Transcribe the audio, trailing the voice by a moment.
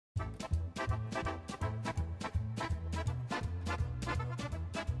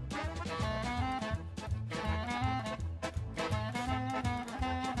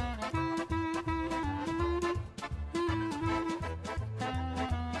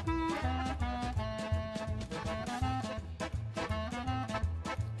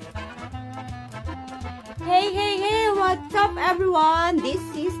Hey, hey, hey! What's up, everyone? This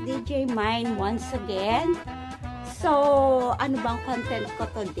is DJ Mine once again. So, ano bang content ko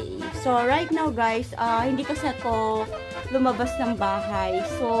today? So, right now, guys, hindi kasi ako lumabas ng bahay.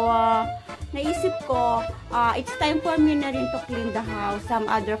 So, naisip ko, it's time for me na rin to clean the house, some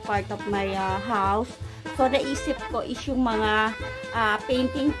other part of my house. So, naisip ko is yung mga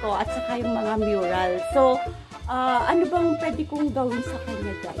painting ko at saka yung mga mural. So, ano bang pwede kong gawin sa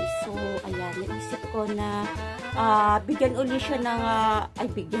kanya, guys? So, ayan, naisip ko na bigyan uli siya ng,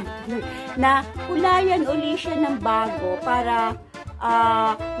 na hulayan uli siya ng bago para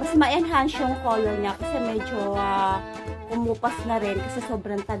mas ma-enhance yung color niya kasi medyo umupas na rin kasi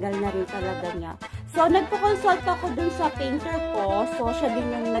sobrang tagal na rin talaga niya. So, nagpo-consult ako dun sa painter ko. So, siya din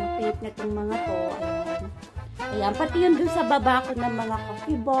yung nag-paint na itong mga to. Ayan. Ayan, pati yun dun sa baba ko ng mga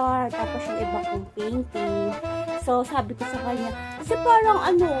coffee bar, tapos yung iba kong painting. So, sabi ko sa kanya, kasi parang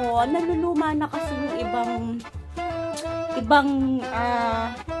naluluma na kasi yung ibang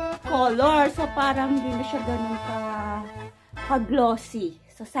color. So, parang hindi na siya ganun ka-glossy.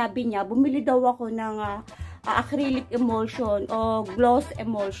 So, sabi niya, bumili daw ako ng acrylic emulsion o gloss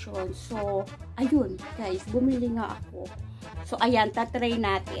emulsion. So, ayun, guys, bumili nga ako. So, ayan, tatry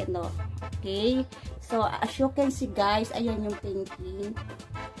natin, no? Okay? So, as you can see, guys, ayan yung painting.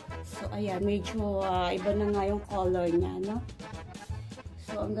 So, ayan, medyo iba na nga yung color niya, no?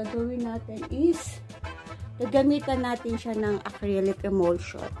 So, ang gagawin natin is, gagamitan natin siya ng acrylic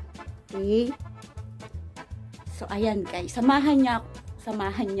emulsion. Okay? So, ayan, guys. Samahan niya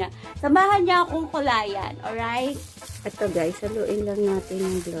akong kulayan. Alright? Ito, guys, haluin lang natin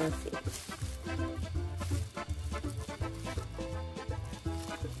yung glossy.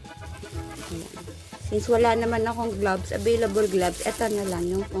 Since wala naman akong gloves, available gloves, eto na lang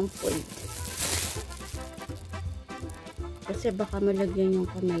yung pang-fold. Kasi baka malagyan yung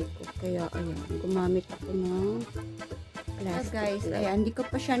kamay ko. Kaya, ayan, gumamit ako ng plastic. So, guys, ayan, hindi ko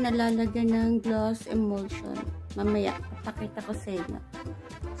pa siya nalalagyan ng gloss emulsion. Mamaya, papakita ko sa inyo.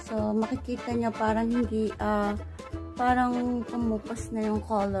 So, makikita niya parang hindi, parang pumupas na yung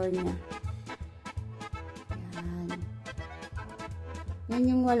color niya. Yan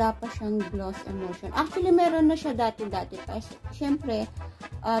yung wala pa siyang gloss emulsion. Actually, meron na siya dati-dati. Kasi, syempre,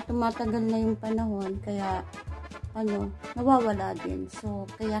 tumatagal na yung panahon. Kaya, nawawala din. So,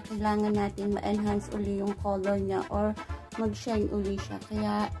 kaya kailangan natin ma-enhance uli yung color niya or mag-shine uli siya.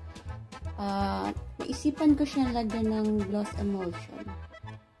 Kaya, naisipan ko siya lagyan ng gloss emulsion.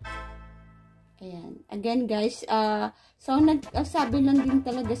 Ayan. Again, guys, so, sabi lang din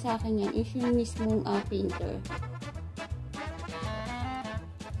talaga sa akin yan is yung mismong painter.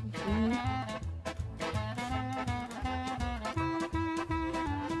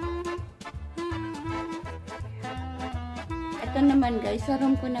 Ito naman, guys, sa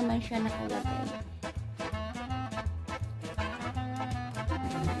room ko naman siya nakalagay.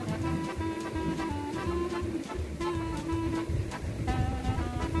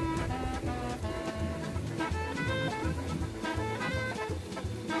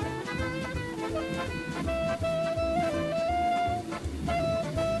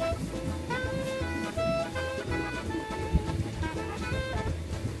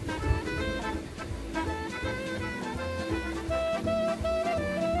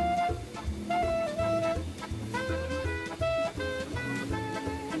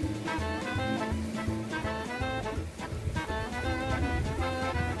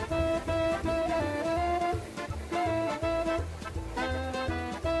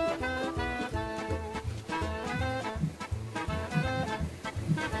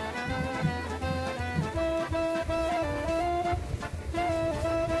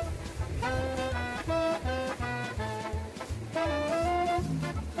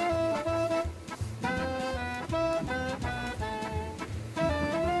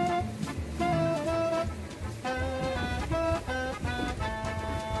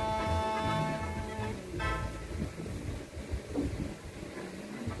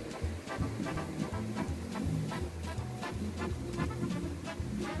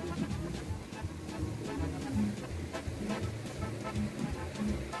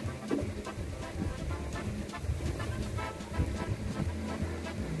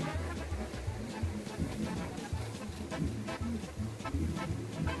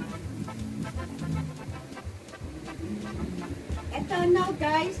 So now,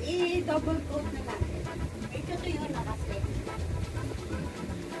 guys, i-double coat na natin. Ito tuyo na kasi.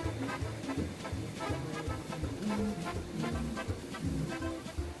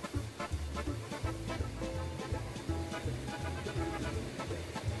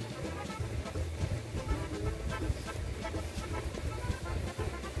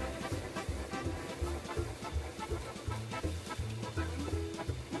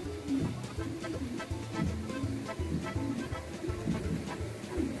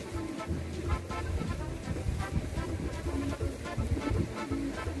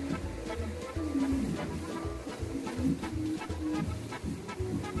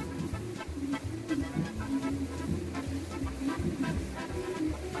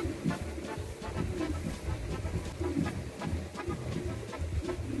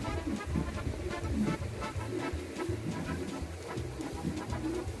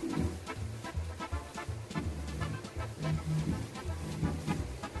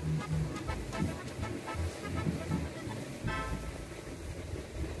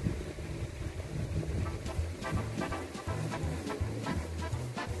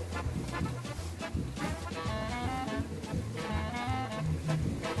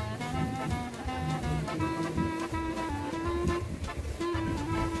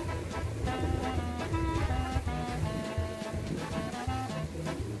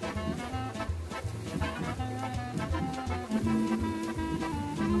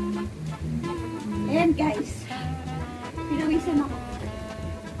 Ayan guys. Pinawisan ako.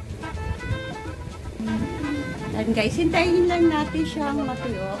 Ayan guys, hintayin lang natin siyang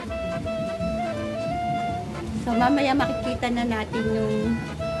matuyo. So mamaya makikita na natin yung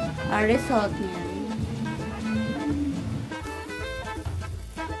result niya.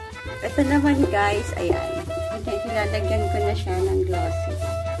 Ito naman guys, ayan. Ilalagyan ko na siya ng glossy.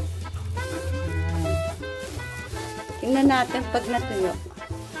 Tingnan natin pag natuyo.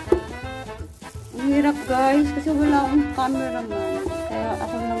 Ang hirap guys, kasi wala akong cameraman. Kaya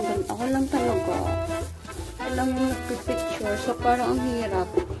ako lang talaga. Ako lang yung nagpipicture. So parang ang hirap.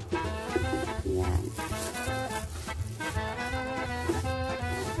 Ayan.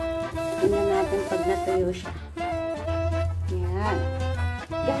 Tingnan natin pag natuyo siya. Ayan.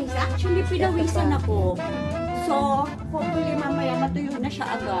 Guys, actually pinawisan ako. So, hopefully mamaya matuyo na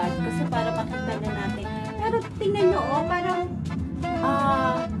siya agad. Kasi para makita na natin. Pero tingnan nyo, oh, parang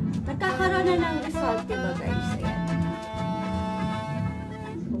nagkakaroon na ng result, diba guys? Ayan.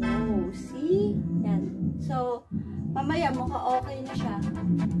 Oh, see? Ayan. So, mamaya mukha okay na siya.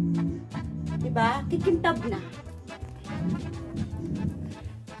 Diba? Kikintab na.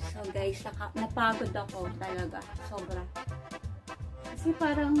 So guys, napagod ako talaga. Sobra. Kasi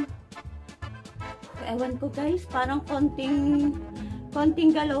parang, ewan ko guys, parang konting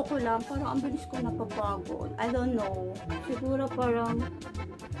galaw ko lang, parang ang bilis ko napapagod. I don't know. Siguro parang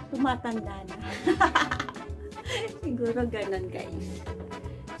tumatanda na. Siguro ganun guys.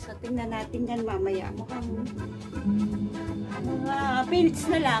 So, tingnan natin yan mamaya. Mukhang mga minutes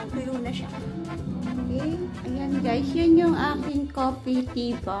na lang, tuyo na siya. Okay. Ayan guys, yan yung aking coffee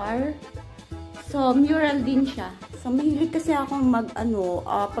tea bar. So, mural din siya. So, mahilig kasi akong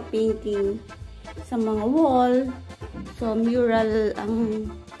pa-painting sa mga wall. So, mural ang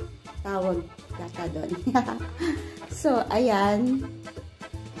tawag yata doon. So, ayan.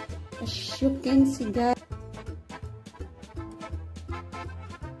 As you can see guys.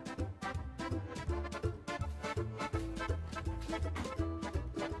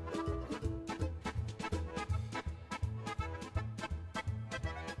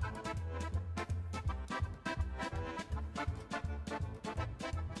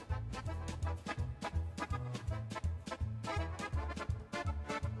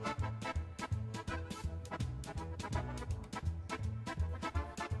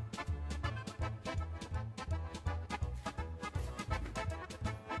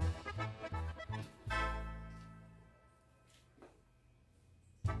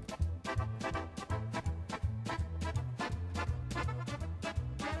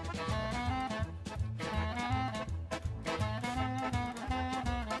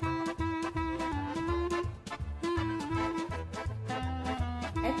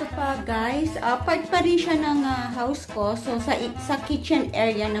 Ito pa guys, part pa rin siya ng house ko. So, sa kitchen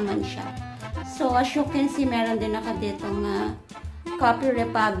area naman siya. So, as you can see, meron din ako ditong Coffee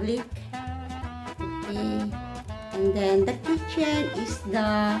Republic. Okay. And then, the kitchen is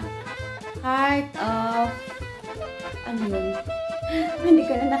the heart of, ano yun? Hindi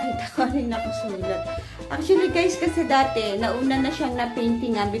ko na nakita ko rin nakasulat. Actually guys, kasi dati, nauna na siyang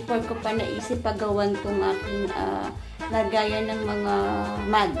na-paintingan before ko pa naisip pagawan tong aking lagayan ng mga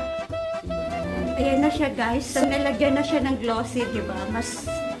mud. Ayan na siya guys. So, nalagyan na siya ng glossy, diba? Mas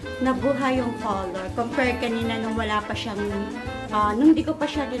nabuhay yung color. Compare kanina nung wala pa siyang, nung di ko pa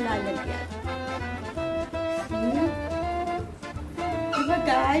siya nilalagyan. See? Diba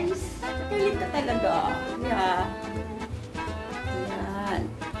guys? Galing ka talaga. Yeah. Ayan.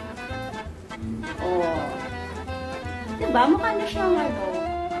 Oh. Diba? Mukha na siyang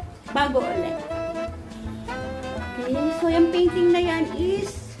bago ulit. Okay, so yung painting na yan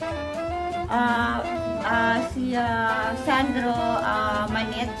is si Sandro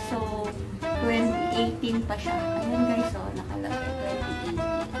Manet. So 2018 pa siya. Ayan guys, oh, nakalagay 2018.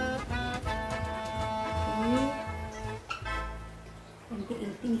 Okay.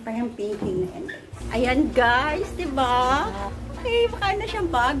 2018 pa yung painting na yan. Ayan guys, diba? Okay, baka na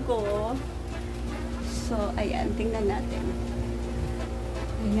siyang bago. So, ayan, tingnan natin.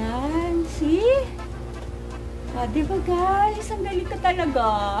 Ayan, see? Diba guys? Ang galing ka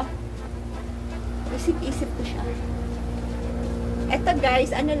talaga. Isip-isip ko siya. Ito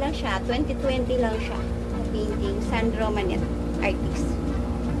guys, ano lang siya? 2020 lang siya. Painting. Sandro Manet artist.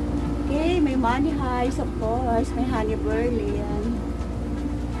 Okay, may money highs of course. May honey burley yan.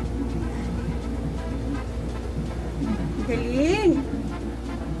 Galing!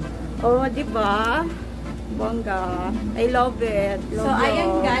 Oh, diba? Bongga. I love it. So,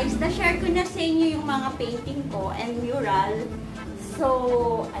 ayan guys, na-share ko na sa inyo yung mga painting ko and mural.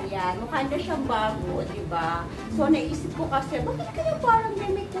 So, ayan, mukha na siyang bago, diba? So, naisip ko kasi, bakit kaya parang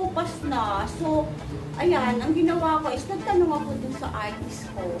may kupas tapos na. So, ayan, ang ginawa ko is nagtanong ako dun sa artist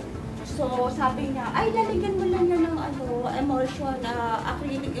ko. So, sabi niya, ay, lalagyan mo lang yan ng emulsion,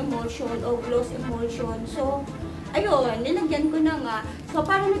 acrylic emulsion o gloss emulsion. So, ayun, nilagyan ko na nga. So,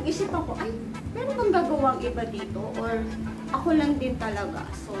 parang nag-isip ako, ay, meron bang gagawang iba dito? Or, ako lang din talaga.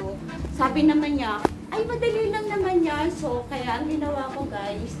 So, sabi naman niya, ay, madali lang naman yan. So, kaya ang ginawa ko,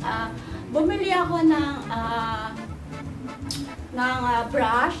 guys, bumili ako ng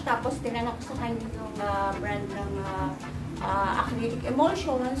brush. Tapos, tinanong ko sa kanya yung brand ng acrylic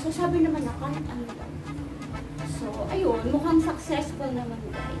emulsion. So, sabi naman niya, kahit ano lang. So, ayun, mukhang successful naman,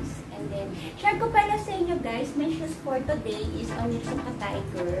 guys. And then, share ko pala sa inyo, guys, my shoes for today is Onitsuka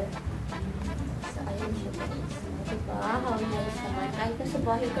Tiger. So, ayun siya, guys. Diba? How nice naman. Kahit nasa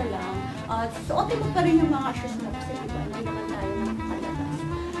bahay ka lang, suotin mo pa rin yung mga shoes mo kasi diba, hindi naman tayo nakakalabas.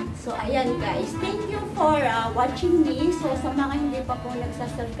 So, ayan guys. Thank you for watching me. So, sa mga hindi pa po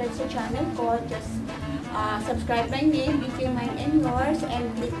nagsasubscribe sa channel ko, just subscribe my name, DJ Mine and yours, and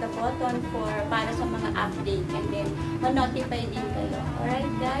click the button para sa mga update. And then, ma-notify din kayo.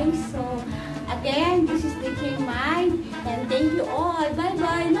 Alright guys? So, again, this is DJ Mine, and thank you all.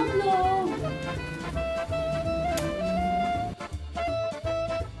 Bye-bye!